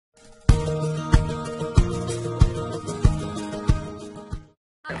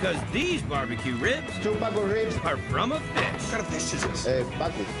Because these barbecue ribs Two Pacu ribs. are from a fish. What kind of fish is this?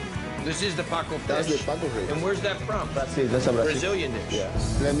 Pacu. This is the Pacu fish. That's the Pacu ribs. And where's that from? Brazil. That's a Brazilian dish. Yeah.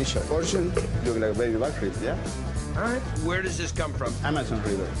 Let me show you. Portion look like baby back ribs, yeah? All right. Where does this come from? Amazon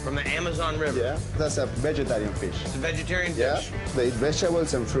River. From the Amazon River. Yeah. That's a vegetarian fish. It's a vegetarian Yeah. dish. They eat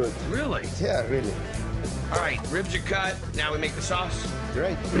vegetables and fruit. Really? Yeah, really. All right. Ribs are cut. Now we make the sauce.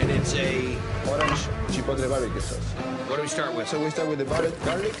 Great. And it's a... Orange chipotle barbecue sauce. What do we start with? So we start with the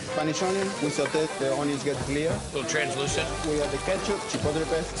garlic, Spanish onion. We saute the onions get clear. A little translucent. We have the ketchup, chipotle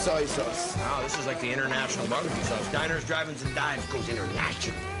paste, soy sauce. Wow, this is like the international barbecue sauce. Diners, drive-ins, and dives goes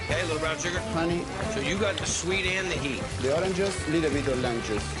international. Okay, a little brown sugar. Honey. So you got the sweet and the heat. The oranges, little bit of lime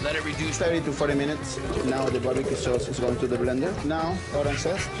juice. Let it reduce. 30 to 40 minutes. Now the barbecue sauce is going to the blender. Now, orange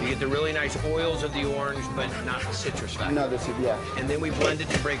sauce. So you get the really nice oils of the orange, but not the citrus factor. No, that's it, yeah. And then we blend it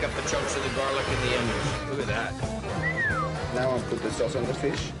to break up the chunks of the garlic and the onions. Look at that. Now I'll put the sauce on the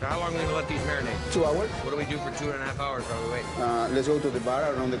fish. How long are we going to let these marinate? 2 hours. What do we do for 2.5 hours while we wait? Let's go to the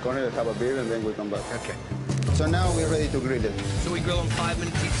bar around the corner and have a beer, and then we come back. Okay. So now we're ready to grill it. So we grill them 5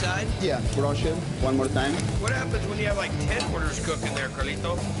 minutes each side? Yeah, brush it one more time. What happens when you have like 10 orders cooking there,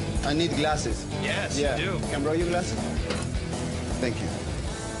 Carlito? I need glasses. Yes, Yeah. you do. Can I borrow your glasses? Thank you.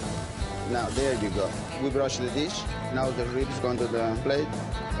 Now, there you go. We brush the dish. Now the ribs go to the plate.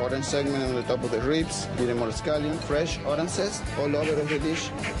 Orange segment on the top of the ribs. Little more scallion, fresh orange zest all over of the dish,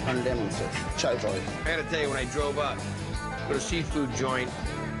 and lemon zest. Chive oil. I gotta tell you, when I drove up to a seafood joint,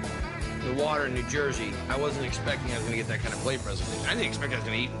 the water in New Jersey, I wasn't expecting I was gonna get that kind of plate presentation. I didn't expect I was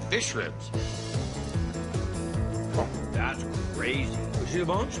gonna eat fish ribs. That's crazy. You see the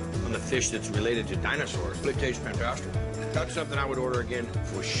bones? On the fish that's related to dinosaurs. It tastes fantastic. That's something I would order again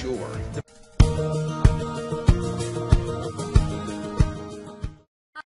for sure. The